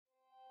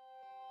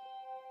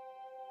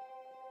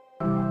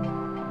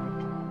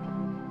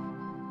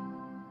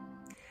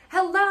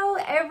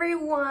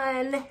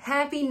everyone,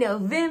 happy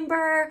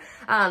November.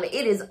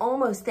 It is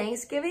almost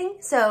Thanksgiving,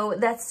 so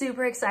that's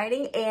super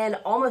exciting, and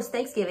almost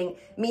Thanksgiving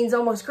means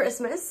almost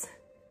Christmas.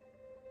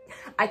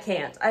 I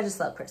just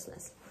love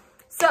Christmas.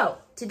 So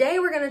today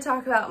we're going to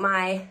talk about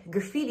my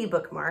graffiti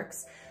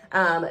bookmarks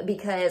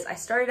because I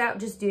started out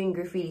just doing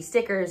graffiti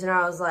stickers and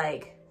I was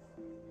like,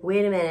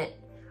 wait a minute,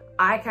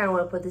 I kind of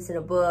want to put this in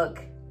a book.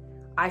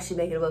 I should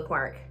make it a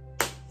bookmark.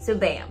 So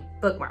bam,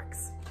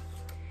 bookmarks.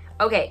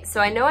 Okay, so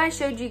I know I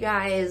showed you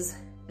guys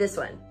this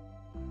one.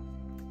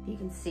 You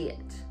can see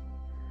it.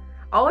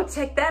 Oh,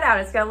 check that out.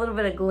 It's got a little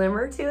bit of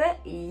glimmer to it.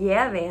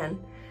 Yeah, man.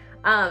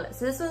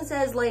 So this one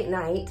says late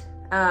night.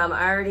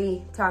 I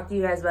already talked to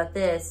you guys about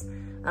this.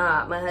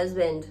 My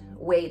husband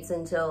waits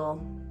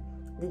until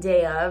the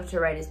day of to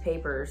write his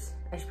papers.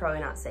 I should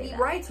probably not say that.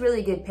 He writes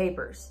really good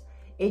papers.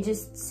 It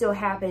just so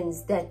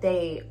happens that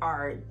they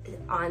are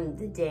on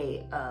the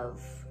day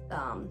of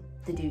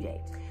the due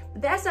date.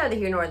 But that's neither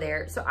here nor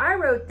there. So I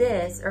wrote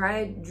this, or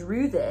I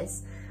drew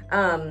this,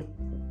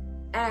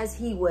 as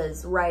he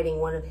was writing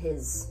one of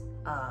his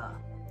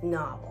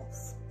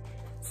novels.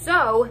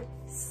 So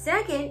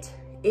second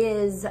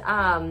is,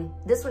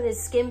 this one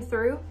is Skim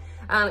Thru,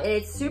 and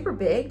it's super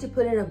big to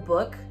put in a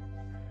book.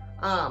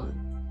 I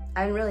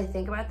didn't really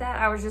think about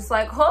that. I was just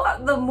like,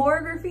 oh, the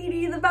more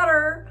graffiti, the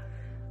better.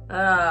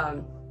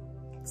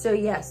 So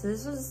yeah, so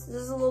this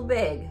is a little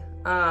big,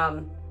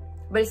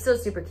 but it's still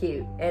super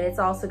cute, and it's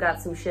also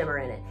got some shimmer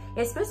in it.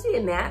 It's supposed to be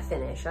a matte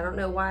finish. I don't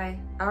know why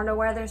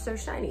they're so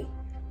shiny.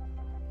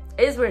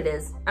 It is what it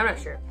is. I'm not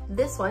sure.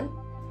 This one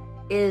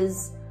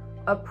is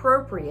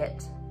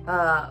appropriate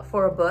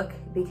for a book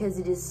because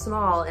it is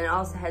small and it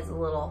also has a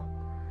little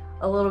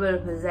bit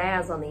of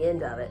pizzazz on the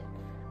end of it.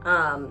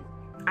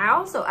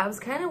 I was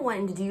kind of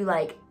wanting to do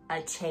like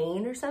a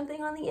chain or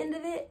something on the end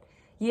of it,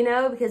 you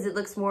know, because it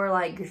looks more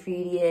like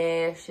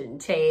graffiti-ish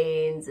and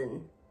chains,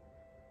 and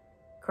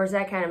of course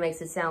that kind of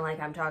makes it sound like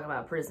I'm talking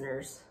about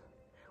prisoners,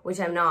 which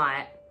I'm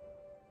not.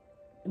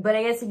 But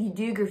I guess if you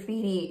do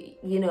graffiti,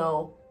 you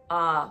know,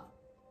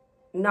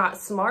 not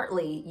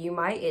smartly, you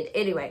might.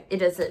 Anyway, it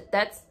doesn't,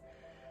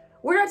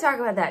 we're not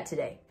talking about that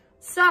today.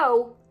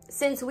 So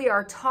since we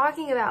are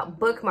talking about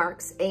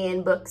bookmarks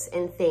and books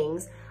and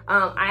things,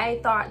 I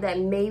thought that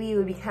maybe it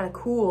would be kind of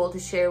cool to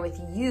share with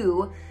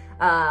you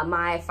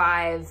my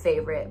 5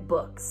 favorite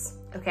books,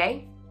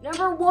 okay?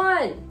 Number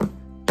 1,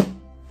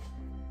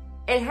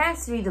 it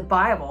has to be the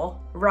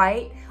Bible,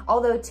 right?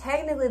 Although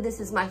technically this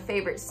is my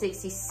favorite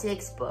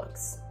 66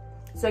 books.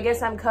 So I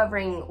guess I'm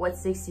covering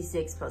what's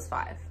 66 plus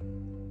 5.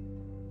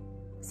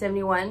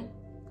 71?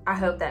 I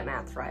hope that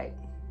math's right.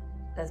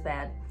 That's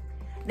bad.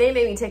 They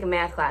made me take a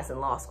math class in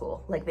law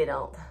school. Like, they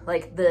don't.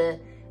 Like, the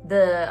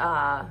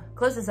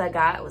closest I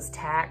got was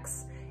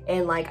tax,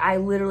 and like I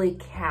literally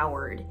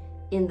cowered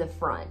in the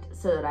front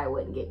so that I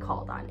wouldn't get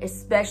called on,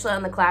 especially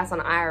on the class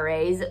on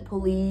IRAs.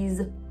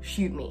 Please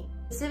shoot me.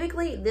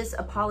 Specifically, this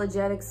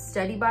apologetics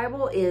study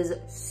Bible is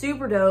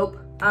super dope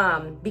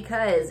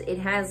because it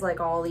has like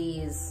all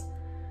these,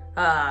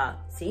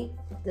 see,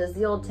 does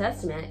the Old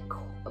Testament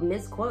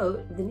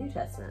misquote the New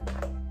Testament?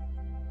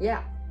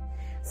 Yeah.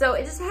 So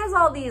it just has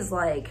all these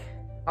like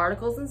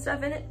articles and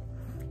stuff in it.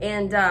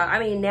 And I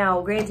mean,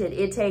 now granted,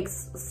 it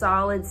takes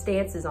solid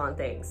stances on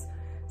things.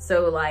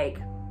 So like,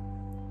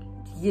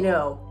 you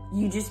know,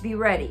 you just be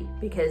ready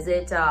because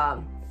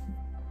it'll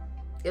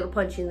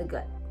punch you in the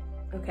gut.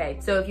 Okay,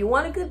 so if you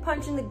want a good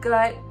punch in the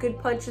gut, good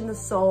punch in the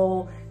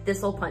soul,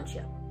 this'll punch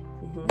you.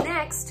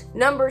 Next,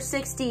 number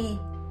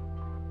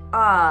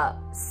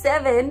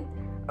 67.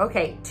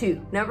 Okay,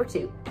 number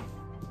 2.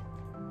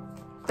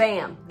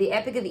 Bam, The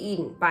Epic of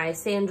Eden by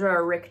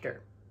Sandra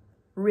Richter.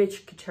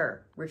 Richard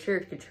Couture.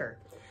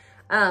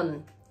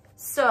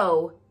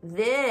 So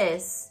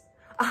this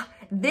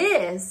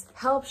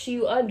helps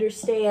you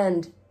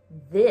understand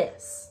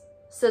this.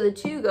 So the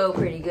 2 go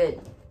pretty good.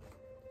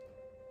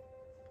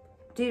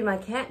 Dude, my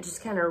cat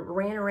just kind of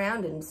ran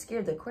around and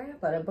scared the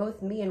crap out of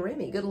both me and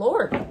Remy. Good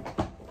Lord.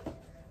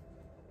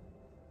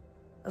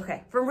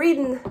 Okay, from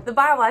reading the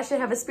Bible, I should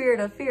have a spirit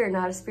of fear,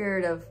 not a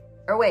spirit of,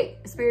 a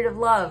spirit of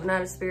love,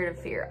 not a spirit of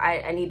fear.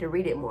 I need to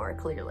read it more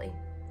clearly.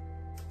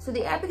 So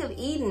the Epic of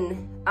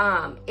Eden,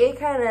 it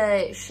kind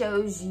of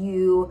shows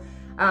you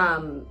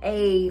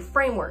a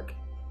framework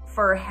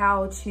for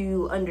how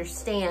to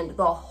understand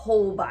the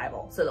whole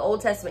Bible. So the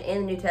Old Testament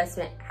and the New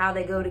Testament, how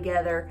they go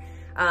together.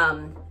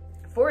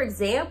 For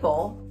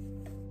example,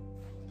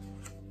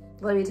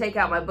 let me take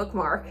out my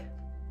bookmark.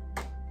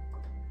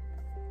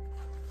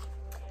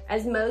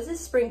 As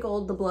Moses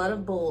sprinkled the blood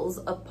of bulls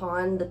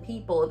upon the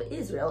people of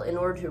Israel in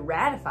order to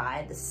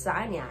ratify the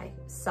Sinai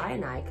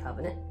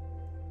covenant.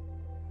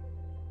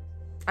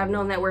 I've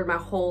known that word my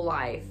whole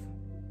life,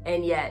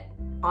 and yet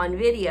on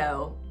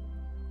video,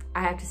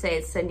 I have to say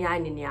it's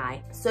Sinai.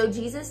 So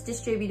Jesus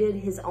distributed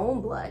his own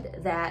blood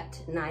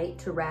that night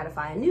to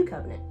ratify a new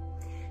covenant.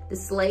 The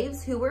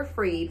slaves who were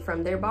freed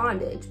from their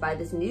bondage by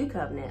this new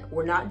covenant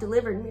were not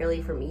delivered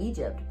merely from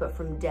Egypt, but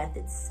from death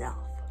itself.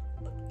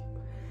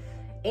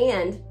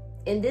 And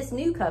In this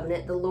new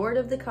covenant, the Lord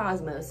of the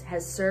cosmos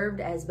has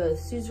served as both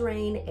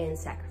suzerain and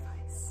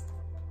sacrifice.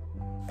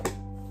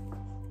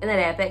 Isn't that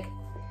epic?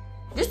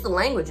 Just the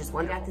language is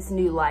wonderful. I got this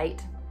new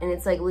light, and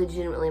it's like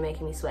legitimately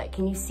making me sweat.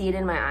 Can you see it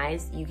in my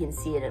eyes? You can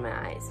see it in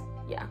my eyes.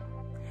 Yeah.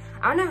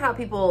 I don't know how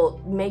people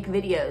make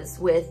videos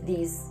with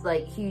these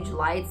like huge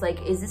lights.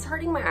 Like, is this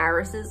hurting my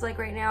irises like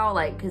right now?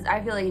 Like, cause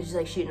I feel like it's just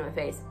like shooting in my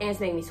face and it's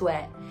making me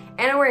sweat.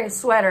 And I'm wearing a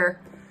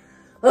sweater.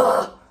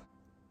 Ugh.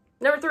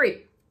 Number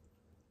 3,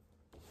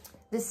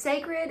 the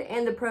sacred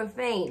and the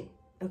profane,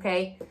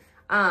 okay?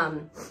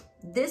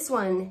 This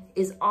one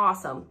is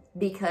awesome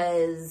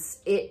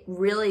because it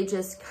really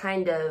just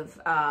kind of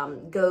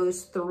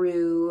goes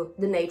through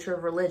the nature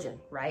of religion,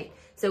 right?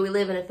 So we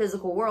live in a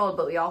physical world,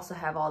 but we also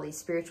have all these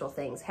spiritual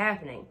things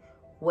happening.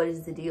 What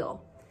is the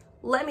deal?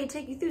 Let me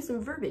take you through some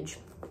verbiage.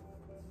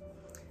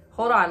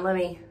 Hold on, let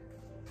me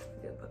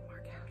get a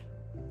bookmark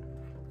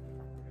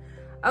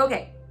out.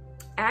 Okay,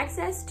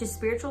 access to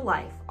spiritual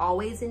life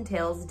always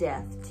entails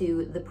death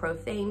to the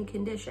profane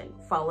condition,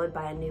 followed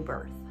by a new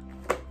birth.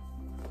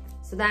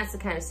 So that's the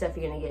kind of stuff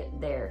you're gonna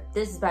get there.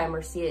 This is by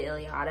Mircea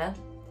Eliade,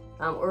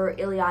 or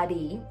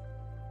Eliade,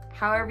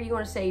 however you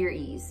wanna say your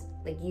E's.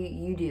 Like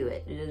you do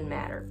it, it doesn't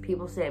matter.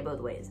 People say it both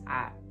ways.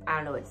 I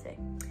don't know what to say.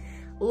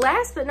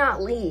 Last but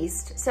not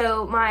least,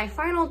 so my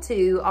final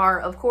 2 are,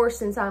 of course,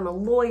 since I'm a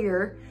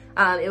lawyer,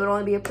 it would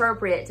only be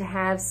appropriate to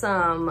have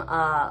some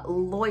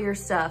lawyer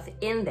stuff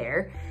in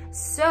there.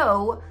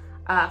 So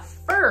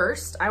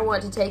first, I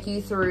want to take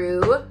you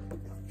through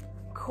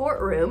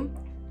Courtroom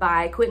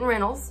by Quentin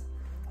Reynolds.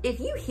 If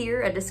you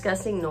hear a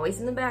disgusting noise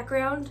in the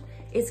background,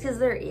 it's because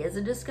there is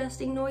a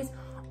disgusting noise.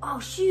 Oh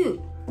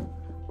shoot,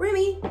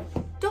 Remy,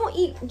 don't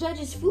eat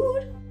Judge's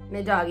food.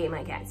 My dog ate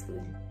my cat's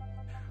food.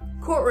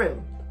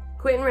 Courtroom,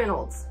 Quentin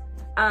Reynolds.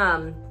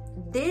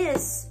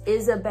 This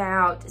is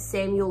about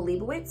Samuel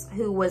Leibowitz,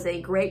 who was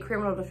a great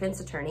criminal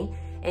defense attorney,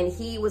 and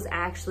he was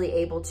actually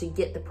able to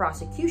get the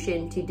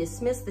prosecution to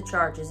dismiss the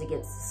charges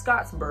against the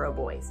Scottsboro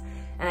boys.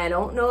 And I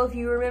don't know if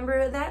you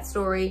remember that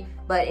story,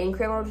 but in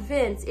criminal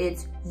defense,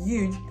 it's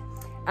huge.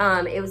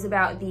 It was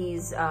about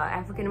these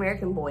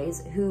African-American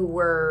boys who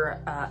were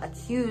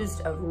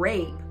accused of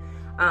rape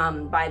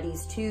by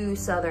these 2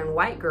 Southern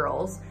white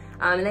girls.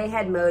 And they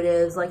had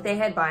motives, like they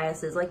had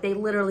biases, like they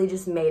literally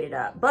just made it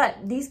up. But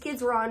these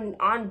kids were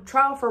on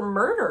trial for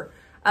murder,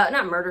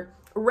 not murder,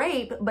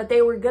 rape, but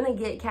they were gonna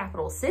get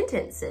capital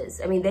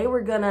sentences. I mean, they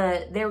were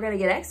gonna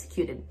get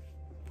executed.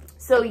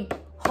 So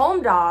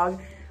home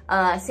dog,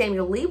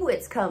 Samuel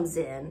Leibowitz comes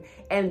in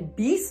and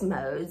beast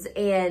modes,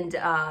 and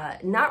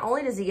not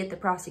only does he get the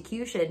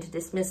prosecution to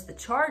dismiss the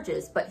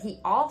charges, but he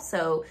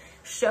also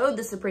showed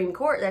the Supreme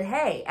Court that,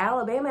 hey,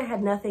 Alabama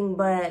had nothing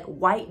but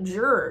white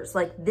jurors.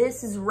 Like,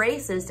 this is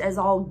racist as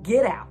all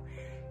get out.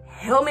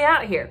 Help me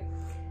out here.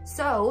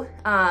 So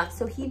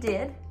he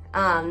did,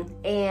 and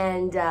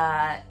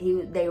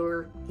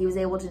he was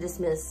able to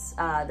dismiss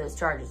those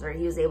charges, or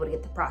he was able to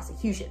get the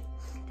prosecution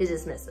to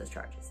dismiss those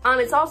charges.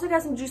 It's also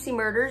got some juicy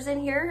murders in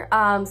here,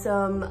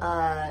 some,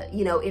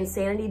 you know,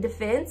 insanity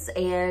defense,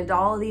 and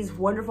all of these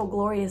wonderful,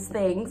 glorious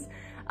things.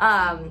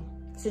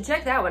 So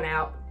check that one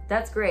out.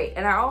 That's great.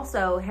 And I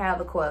also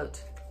have a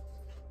quote.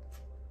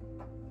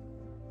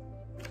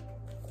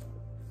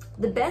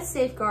 The best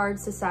safeguard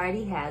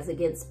society has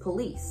against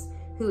police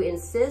who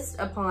insist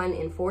upon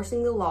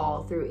enforcing the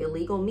law through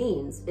illegal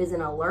means is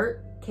an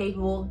alert,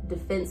 capable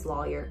defense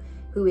lawyer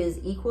who is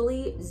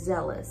equally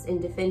zealous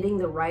in defending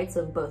the rights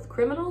of both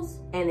criminals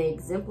and an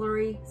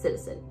exemplary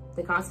citizen.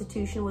 The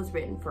Constitution was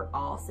written for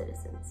all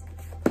citizens.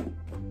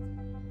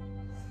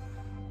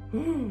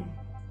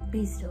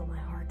 Be still, my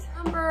heart.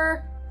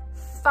 Number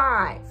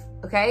 5,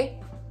 okay,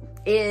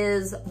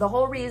 is the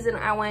whole reason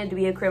I wanted to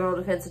be a criminal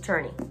defense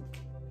attorney.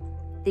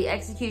 The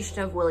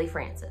Execution of Willie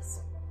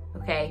Francis,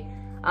 okay?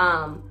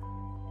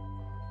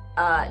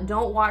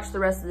 Don't watch the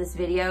rest of this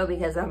video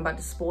because I'm about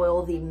to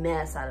spoil the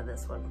mess out of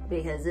this one,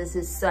 because this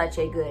is such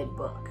a good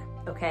book,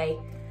 okay?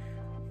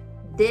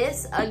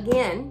 This,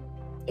 again,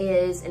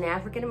 is an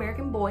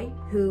African-American boy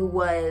who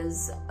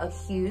was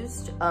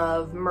accused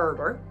of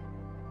murder,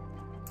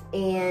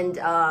 and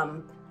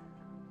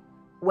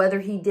whether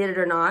he did it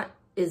or not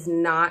is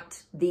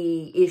not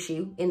the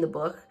issue in the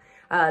book.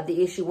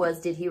 The issue was,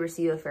 did he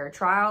receive a fair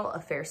trial,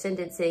 a fair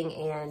sentencing,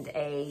 and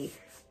a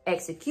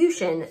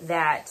execution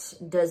that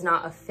does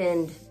not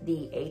offend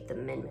the 8th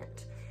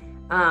Amendment.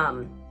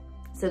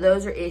 So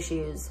those are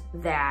issues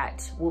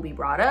that will be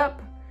brought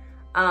up.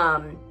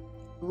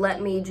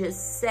 Let me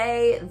just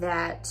say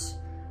that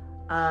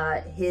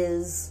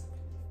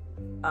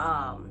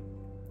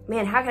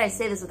man, how can I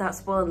say this without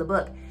spoiling the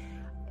book?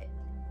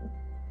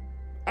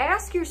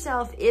 Ask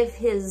yourself if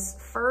his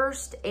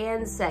first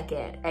and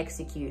second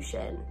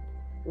execution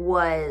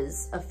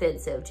was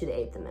offensive to the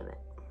 8th Amendment.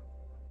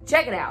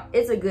 Check it out.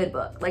 It's a good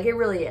book. Like, it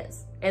really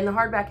is. And the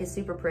hardback is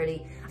super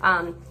pretty.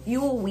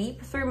 You will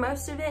weep through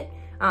most of it.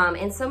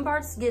 And some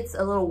parts gets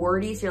a little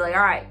wordy, so you're like,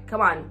 all right,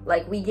 come on.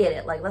 Like, we get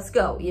it. Like, let's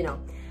go, you know.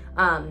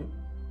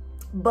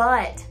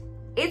 But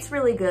it's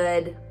really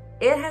good.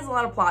 It has a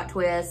lot of plot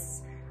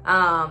twists.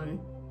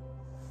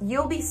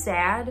 You'll be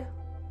sad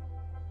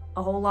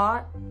a whole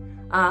lot,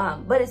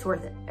 but it's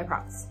worth it, I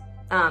promise.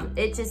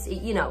 It just,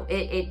 you know,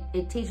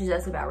 it teaches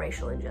us about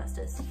racial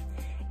injustice.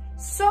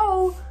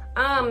 So,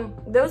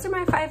 those are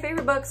my 5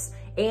 favorite books,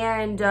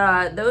 and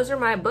those are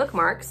my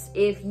bookmarks.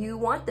 If you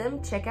want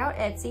them, check out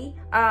Etsy,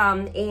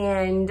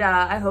 and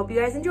I hope you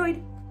guys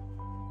enjoyed.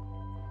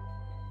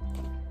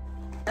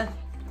 Okay,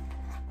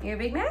 your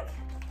Big Mac?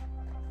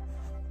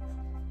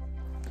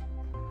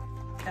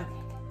 Okay.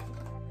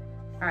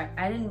 All right,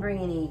 I didn't bring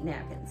any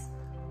napkins.